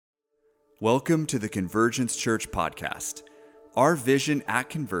Welcome to the Convergence Church podcast. Our vision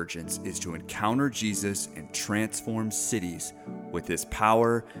at Convergence is to encounter Jesus and transform cities with his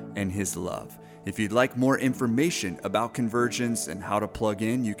power and his love. If you'd like more information about Convergence and how to plug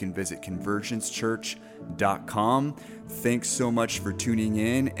in, you can visit convergencechurch.com. Thanks so much for tuning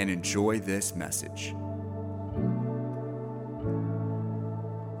in and enjoy this message.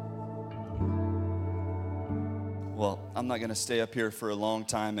 Well, I'm not going to stay up here for a long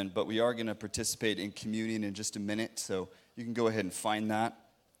time, but we are going to participate in communion in just a minute, so you can go ahead and find that.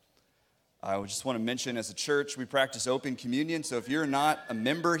 I just want to mention, as a church, we practice open communion, so if you're not a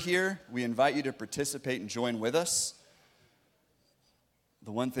member here, we invite you to participate and join with us.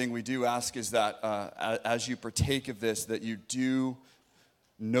 The one thing we do ask is that as you partake of this, that you do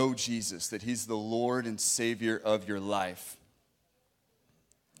know Jesus, that he's the Lord and Savior of your life.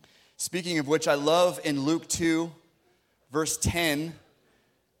 Speaking of which, I love in Luke 2, Verse 10,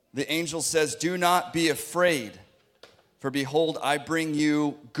 the angel says, "Do not be afraid, for behold, I bring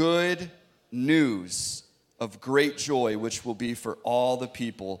you good news of great joy, which will be for all the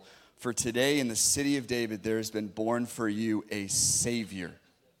people. For today in the city of David there has been born for you a Savior."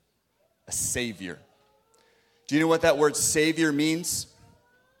 A Savior. Do you know what that word Savior means?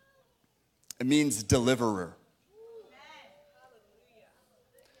 It means deliverer.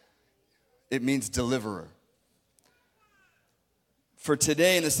 It means deliverer. For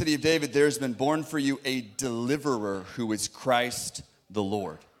today in the city of David, there has been born for you a deliverer who is Christ the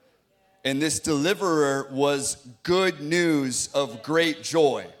Lord. And this deliverer was good news of great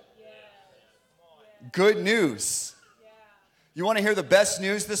joy. Good news. You want to hear the best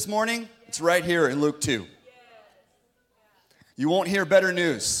news this morning? It's right here in Luke 2. You won't hear better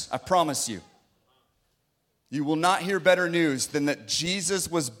news, I promise you. You will not hear better news than that Jesus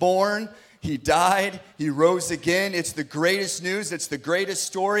was born. He died, he rose again. It's the greatest news, it's the greatest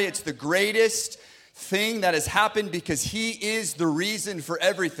story, it's the greatest thing that has happened because he is the reason for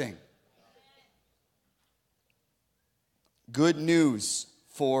everything. Good news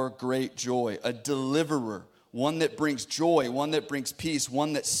for great joy, a deliverer, one that brings joy, one that brings peace,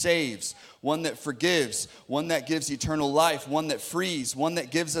 one that saves, one that forgives, one that gives eternal life, one that frees, one that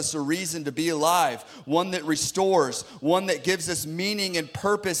gives us a reason to be alive, one that restores, one that gives us meaning and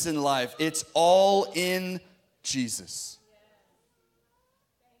purpose in life. It's all in Jesus.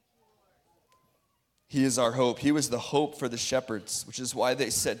 He is our hope. He was the hope for the shepherds, which is why they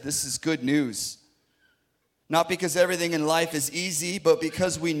said, this is good news. Not because everything in life is easy, but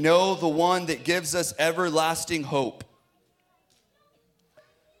because we know the one that gives us everlasting hope.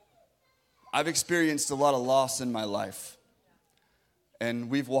 I've experienced a lot of loss in my life. And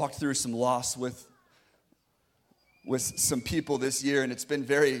we've walked through some loss with some people this year, and it's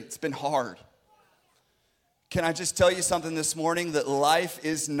been hard. Can I just tell you something this morning? That life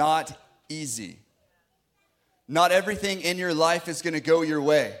is not easy. Not everything in your life is going to go your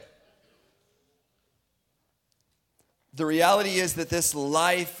way. The reality is that this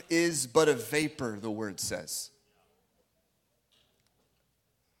life is but a vapor, the word says.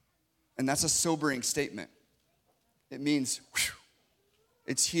 And that's a sobering statement. It means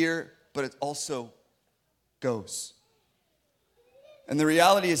it's here, but it also goes. And the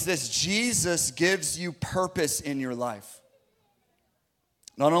reality is this: Jesus gives you purpose in your life.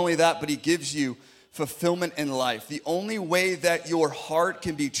 Not only that, but he gives you fulfillment in life. The only way that your heart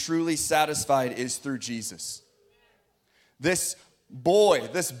can be truly satisfied is through Jesus. This boy,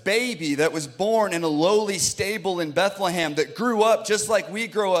 this baby that was born in a lowly stable in Bethlehem, that grew up just like we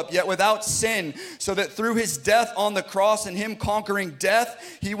grow up, yet without sin, so that through his death on the cross and him conquering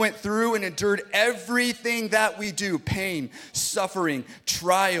death, he went through and endured everything that we do: pain, suffering,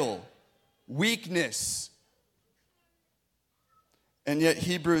 trial, weakness. And yet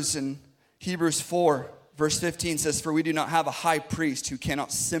Hebrews 4, verse 15 says, "For we do not have a high priest who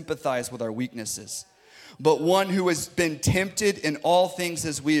cannot sympathize with our weaknesses, but one who has been tempted in all things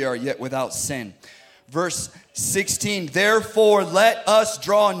as we are, yet without sin." Verse 16, "Therefore let us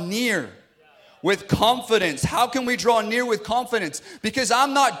draw near with confidence." How can we draw near with confidence? Because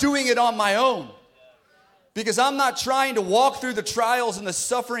I'm not doing it on my own. Because I'm not trying to walk through the trials and the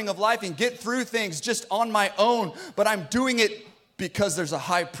suffering of life and get through things just on my own, but I'm doing it because there's a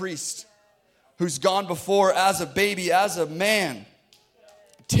high priest who's gone before as a baby, as a man,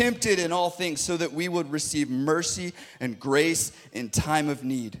 tempted in all things, so that we would receive mercy and grace in time of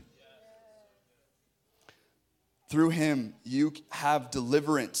need. Through him, you have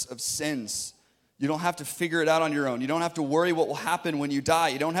deliverance of sins. You don't have to figure it out on your own. You don't have to worry what will happen when you die.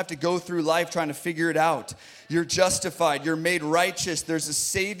 You don't have to go through life trying to figure it out. You're justified. You're made righteous. There's a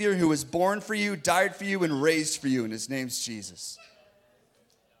Savior who was born for you, died for you, and raised for you, and his name's Jesus.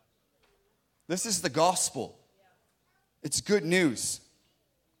 This is the gospel. It's good news.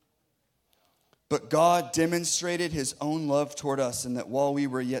 But God demonstrated his own love toward us in that while we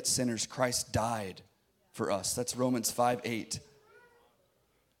were yet sinners, Christ died for us. That's Romans 5:8.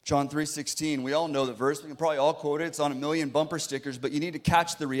 John 3:16, we all know the verse. We can probably all quote it. It's on a million bumper stickers, but you need to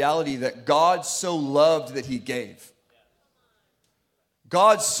catch the reality that God so loved that he gave.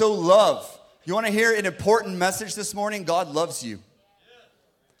 God so loved. You want to hear an important message this morning? God loves you.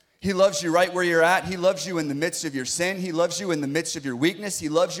 He loves you right where you're at. He loves you in the midst of your sin. He loves you in the midst of your weakness. He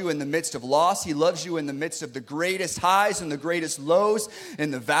loves you in the midst of loss. He loves you in the midst of the greatest highs and the greatest lows,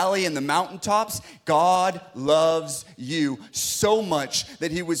 in the valley and the mountaintops. God loves you so much that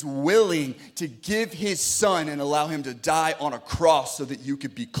he was willing to give his son and allow him to die on a cross so that you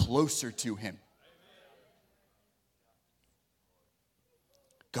could be closer to him.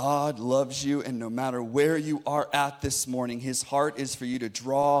 God loves you, and no matter where you are at this morning, his heart is for you to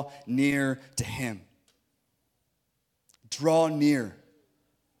draw near to him. Draw near.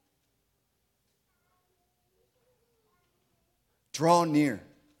 Draw near.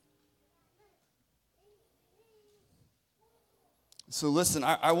 So listen,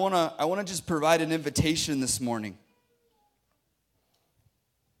 I wanna just provide an invitation this morning.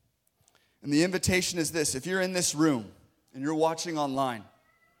 And the invitation is this: if you're in this room and you're watching online,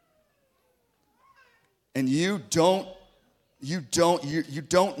 and you don't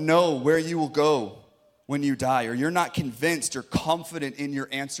know where you will go when you die, or you're not convinced or confident in your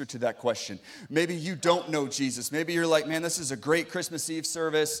answer to that question. Maybe you don't know Jesus. Maybe you're like, man, this is a great Christmas Eve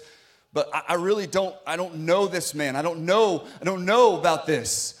service, but I really don't know this man. I don't know about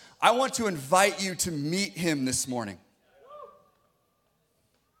this. I want to invite you to meet him this morning.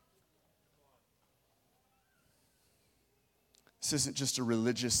 This isn't just a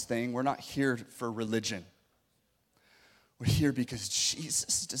religious thing. We're not here for religion. We're here because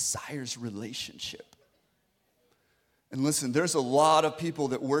Jesus desires relationship. And listen, there's a lot of people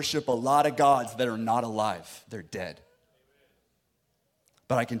that worship a lot of gods that are not alive. They're dead.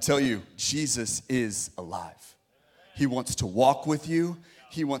 But I can tell you, Jesus is alive. He wants to walk with you.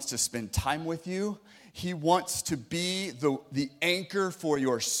 He wants to spend time with you. He wants to be the anchor for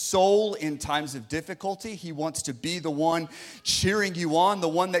your soul in times of difficulty. He wants to be the one cheering you on, the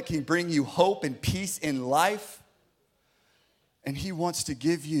one that can bring you hope and peace in life. And he wants to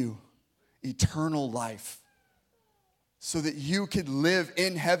give you eternal life so that you could live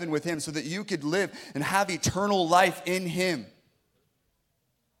in heaven with him, so that you could live and have eternal life in him.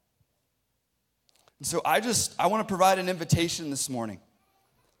 And so I want to provide an invitation this morning.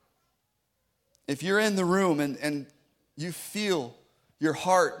 If you're in the room and you feel your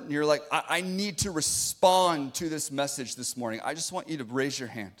heart and you're like, I need to respond to this message this morning, I just want you to raise your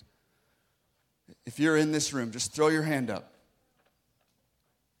hand. If you're in this room, just throw your hand up.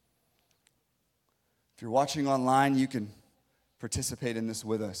 If you're watching online, you can participate in this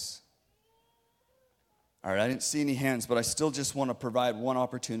with us. All right, I didn't see any hands, but I still just want to provide one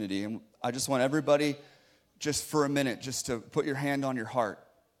opportunity. And I just want everybody, just for a minute, just to put your hand on your heart.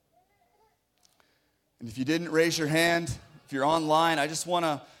 And if you didn't raise your hand, if you're online, I just want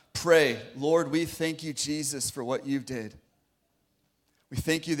to pray. Lord, we thank you, Jesus, for what you did. We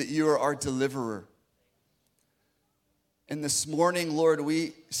thank you that you are our deliverer. And this morning, Lord,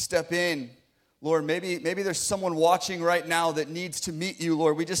 we step in. Lord, maybe there's someone watching right now that needs to meet you,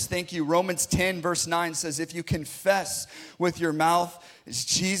 Lord. We just thank you. Romans 10, verse 9 says, if you confess with your mouth as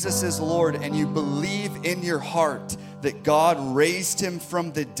Jesus is Lord and you believe in your heart that God raised him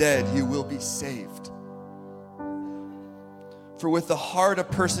from the dead, you will be saved. For with the heart a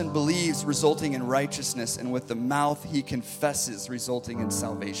person believes, resulting in righteousness, and with the mouth he confesses, resulting in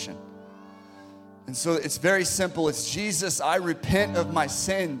salvation. And so it's very simple. It's Jesus, I repent of my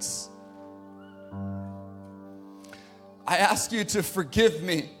sins. I ask you to forgive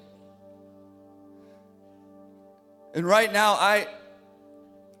me. And right now,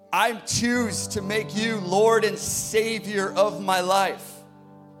 I choose to make you Lord and Savior of my life.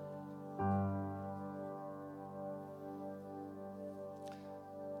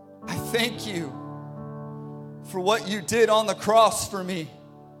 I thank you for what you did on the cross for me.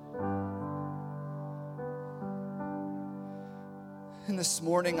 And this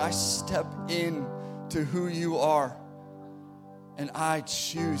morning, I step in to who you are, and I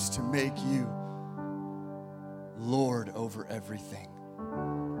choose to make you Lord over everything.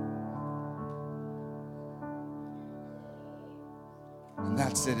 And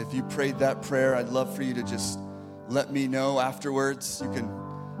that's it. If you prayed that prayer, I'd love for you to just let me know afterwards. You can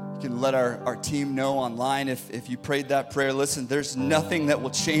let our team know online if you prayed that prayer. Listen, there's nothing that will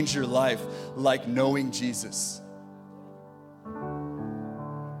change your life like knowing Jesus.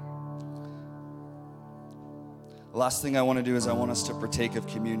 The last thing I want to do is I want us to partake of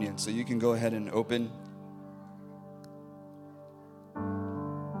communion. So you can go ahead and open.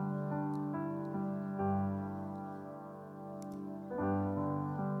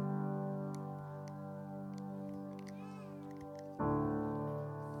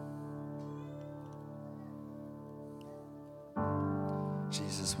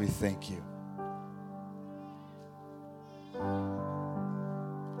 Jesus, we thank you.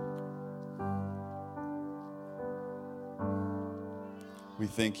 We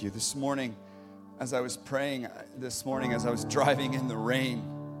thank you. This morning, as I was praying, as I was driving in the rain,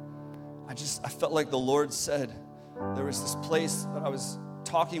 I felt like the Lord said, there was this place that I was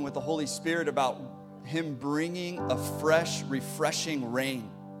talking with the Holy Spirit about Him bringing a fresh, refreshing rain,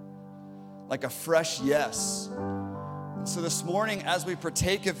 like a fresh yes. And so this morning, as we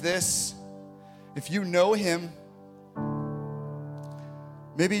partake of this, if you know Him,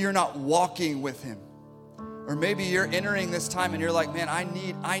 maybe you're not walking with Him. Or maybe you're entering this time and you're like, man,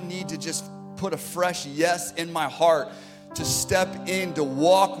 I need to just put a fresh yes in my heart to step in, to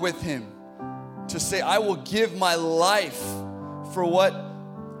walk with Him, to say, I will give my life for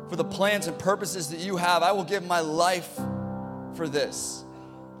the plans and purposes that you have. I will give my life for this.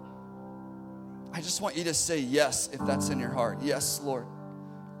 I just want you to say yes if that's in your heart. Yes, Lord.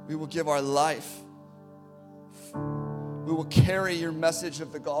 We will give our life. We will carry your message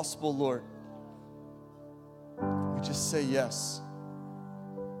of the gospel, Lord. We just say yes.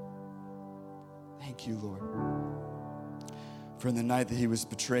 Thank you, Lord. For in the night that He was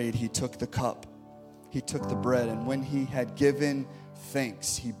betrayed, He took the cup. He took the bread, and when He had given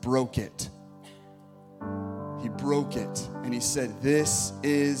thanks, He broke it. He broke it, and He said, this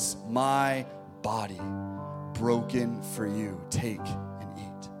is my body broken for you. Take and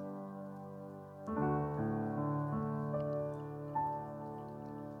eat.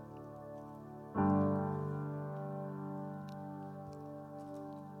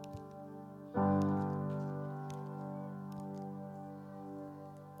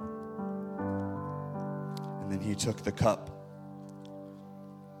 And then He took the cup.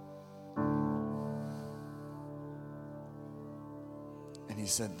 And He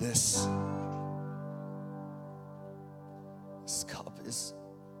said, this cup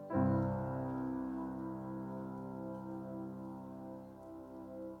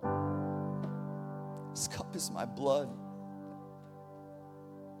is my blood.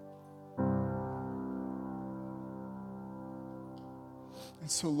 And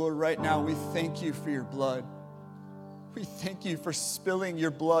so, Lord, right now we thank you for your blood. We thank you for spilling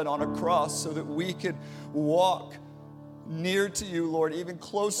your blood on a cross so that we could walk near to you, Lord, even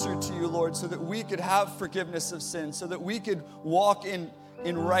closer to you, Lord, so that we could have forgiveness of sin, so that we could walk in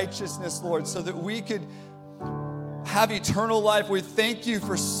righteousness, Lord, so that we could have eternal life. We thank you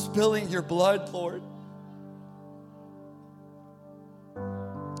for spilling your blood, Lord.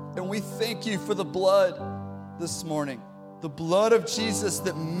 And we thank you for the blood this morning. The blood of Jesus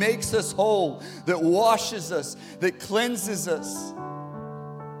that makes us whole, that washes us, that cleanses us.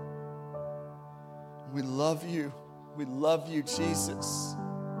 We love you. We love you, Jesus.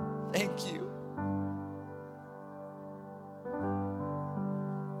 Thank you.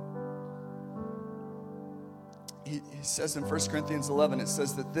 He says in 1 Corinthians 11, it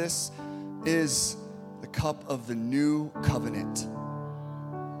says that this is the cup of the new covenant.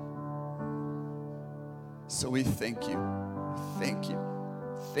 So we thank you. Thank you.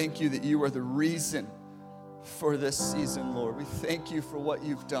 Thank you that you are the reason for this season, Lord. We thank you for what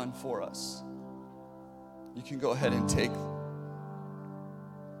you've done for us. You can go ahead and take.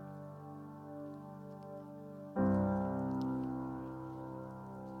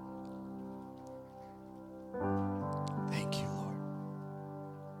 Thank you, Lord.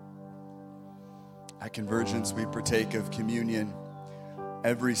 At Convergence, we partake of communion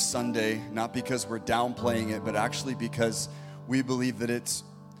every Sunday, not because we're downplaying it, but actually because we believe that it's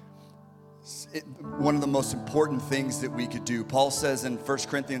one of the most important things that we could do. Paul says in 1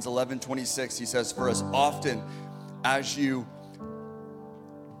 Corinthians 11:26, he says, for as often as you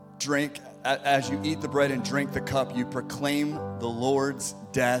eat the bread and drink the cup, you proclaim the Lord's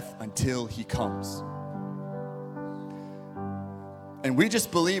death until he comes. And we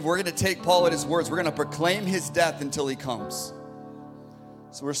just believe we're going to take Paul at his words. We're going to proclaim his death until he comes.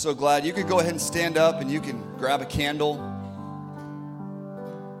 So we're so glad. You could go ahead and stand up and you can grab a candle.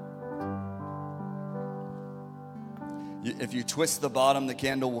 If you twist the bottom, the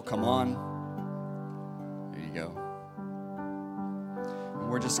candle will come on. There you go. And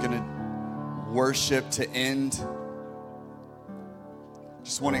we're just going to worship to end.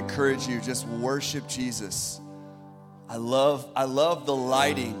 Just want to encourage you, just worship Jesus. I love the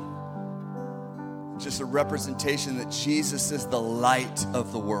lighting. just a representation that Jesus is the light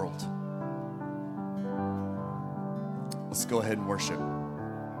of the world. Let's go ahead and worship.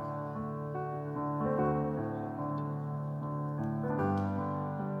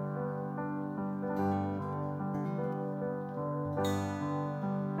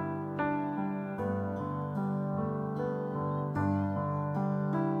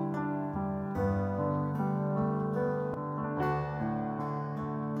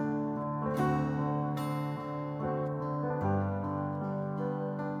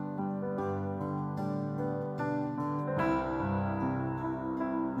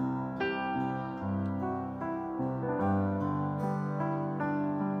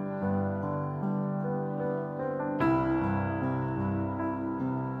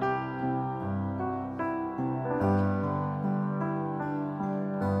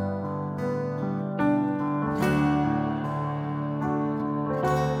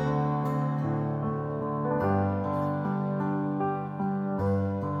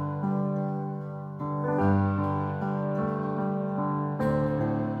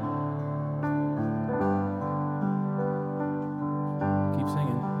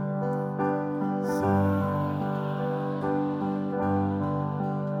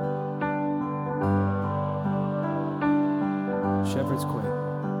 Shepherd's Queen.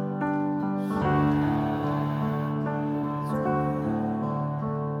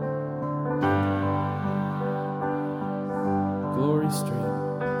 Glory stream.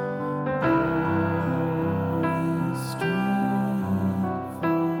 Glory stream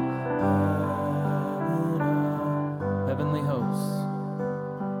from heavenly hosts.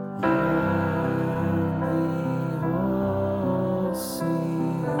 Heavenly hosts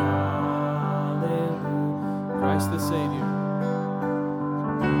sing hallelujah. Christ the Savior.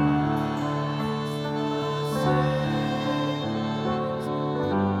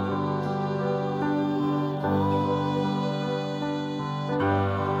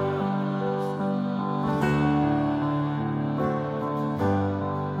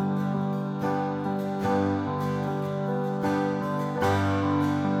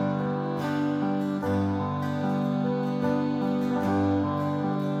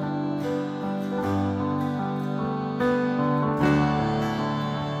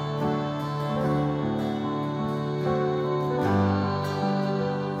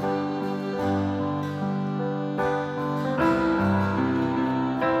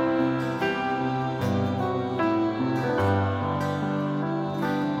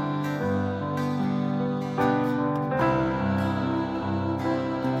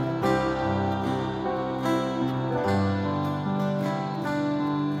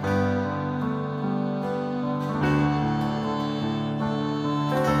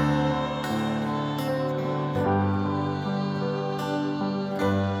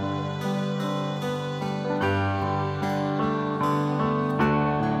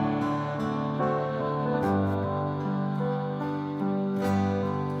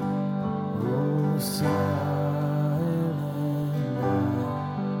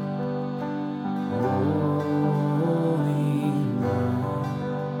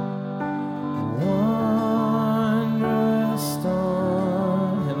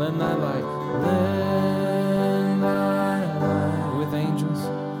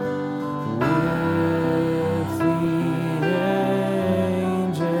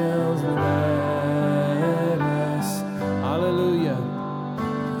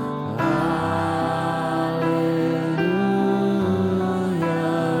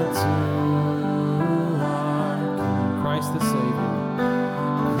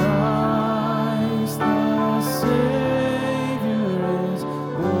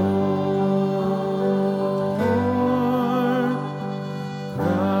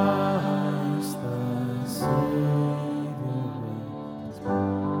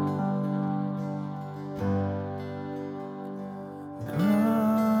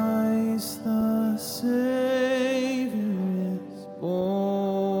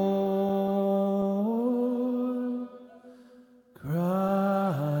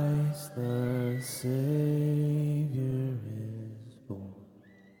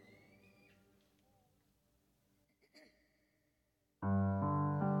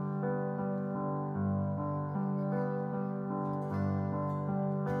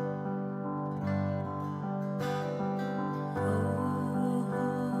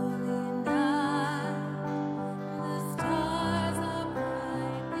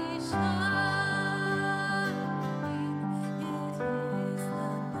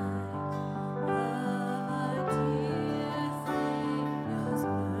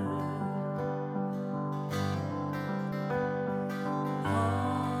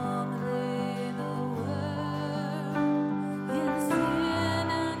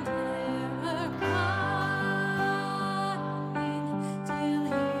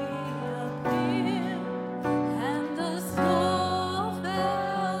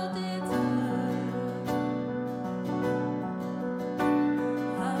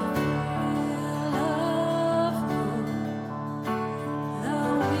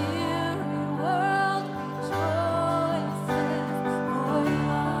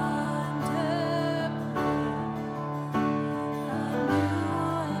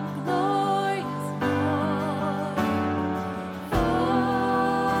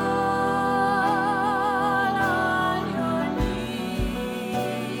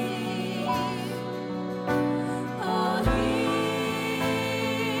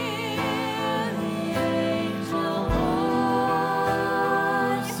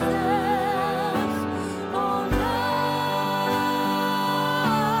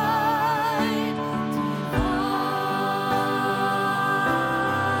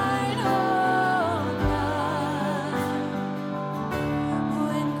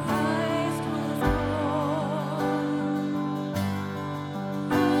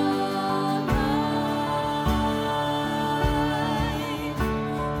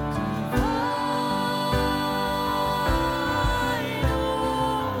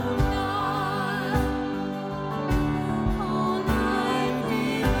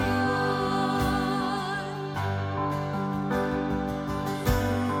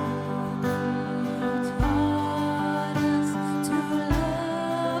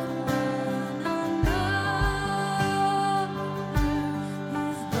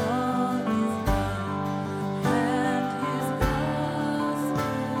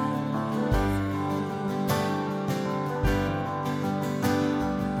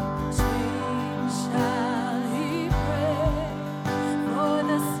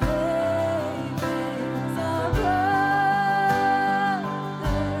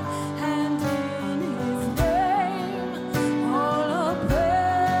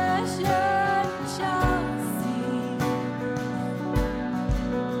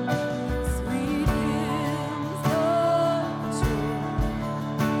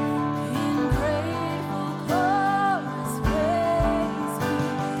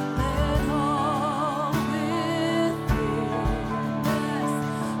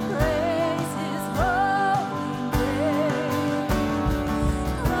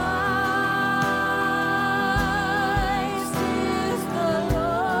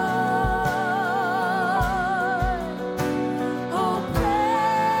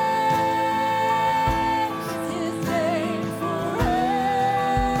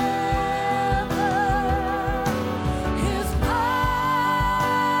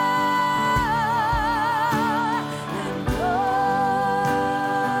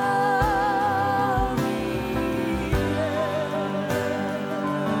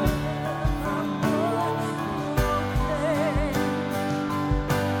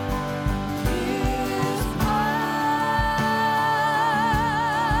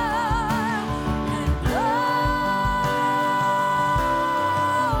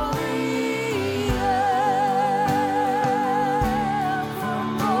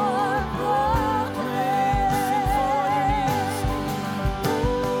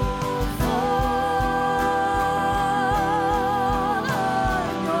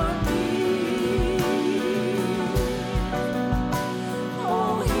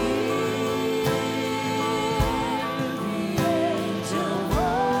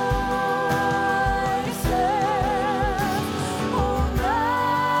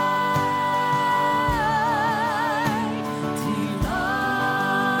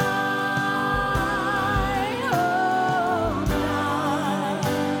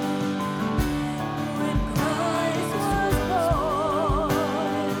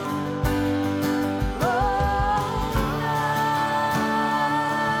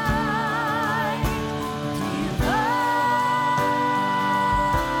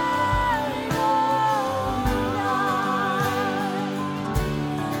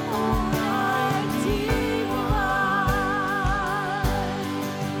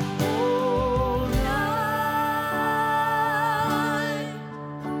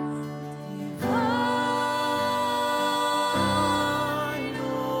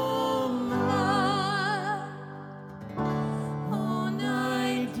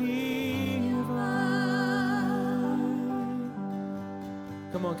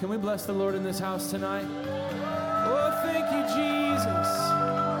 Come on, can we bless the Lord in this house tonight? Oh, thank you, Jesus.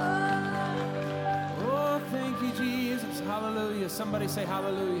 Oh, thank you, Jesus. Hallelujah. Somebody say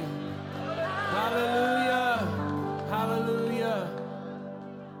hallelujah. Hallelujah. Hallelujah.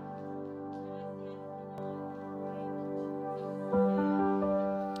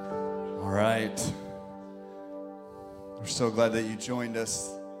 All right. We're so glad that you joined us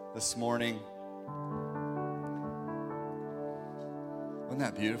this morning. Wasn't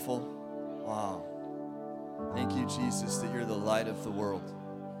that beautiful? Wow. Thank you, Jesus, that you're the light of the world.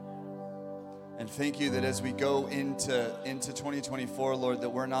 And thank you that as we go into 2024, Lord, that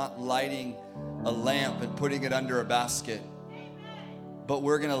we're not lighting a lamp and putting it under a basket, but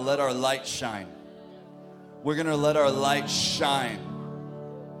we're going to let our light shine. We're going to let our light shine.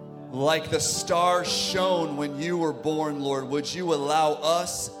 Like the star shone when you were born, Lord, would you allow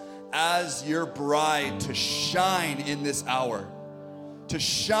us as your bride to shine in this hour, to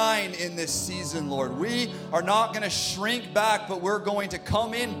shine in this season, Lord. We are not going to shrink back, but we're going to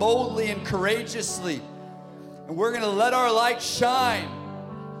come in boldly and courageously, and we're going to let our light shine.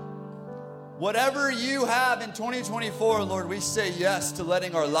 Whatever you have in 2024, Lord, we say yes to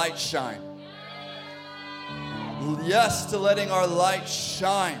letting our light shine. Yes to letting our light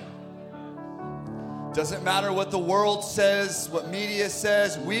shine. Doesn't matter what the world says, what media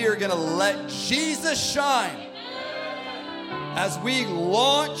says, we are going to let Jesus shine. As we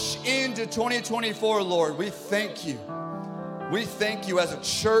launch into 2024, Lord, we thank you. We thank you as a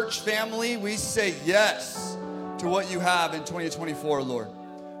church family. We say yes to what you have in 2024, Lord.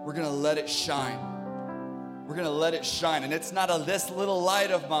 We're going to let it shine. We're going to let it shine. And it's not a this little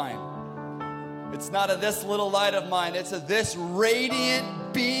light of mine. It's not a this little light of mine. It's a this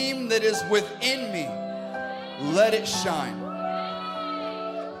radiant beam that is within me. Let it shine.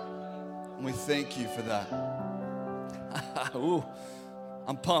 And we thank you for that. Ooh,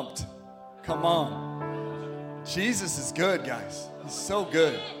 I'm pumped. Come on. Jesus is good, guys. He's so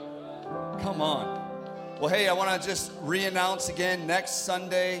good. Come on. Well, hey, I want to just re-announce again, next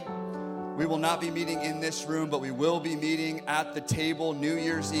Sunday, we will not be meeting in this room, but we will be meeting at the table, New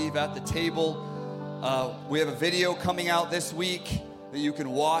Year's Eve at the table. We have a video coming out this week that you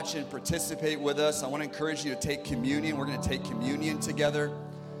can watch and participate with us. I want to encourage you to take communion. We're going to take communion together,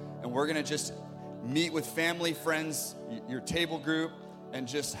 and we're going to just meet with family, friends, your table group, and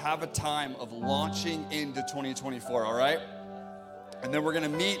just have a time of launching into 2024, all right? And then we're going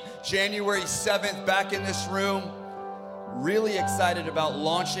to meet January 7th back in this room. Really excited about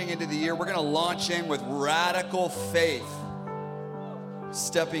launching into the year. We're going to launch in with radical faith,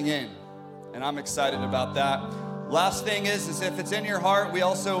 stepping in, and I'm excited about that. Last thing is if it's in your heart, we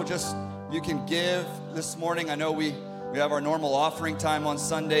also you can give this morning. I know we have our normal offering time on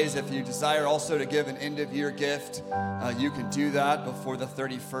Sundays. If you desire also to give an end-of-year gift, you can do that before the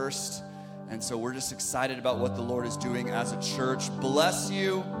 31st. And so we're just excited about what the Lord is doing as a church. Bless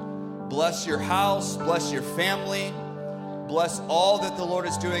you. Bless your house. Bless your family. Bless all that the Lord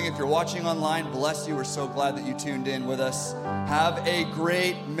is doing. If you're watching online, bless you. We're so glad that you tuned in with us. Have a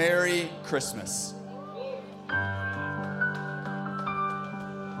great, Merry Christmas.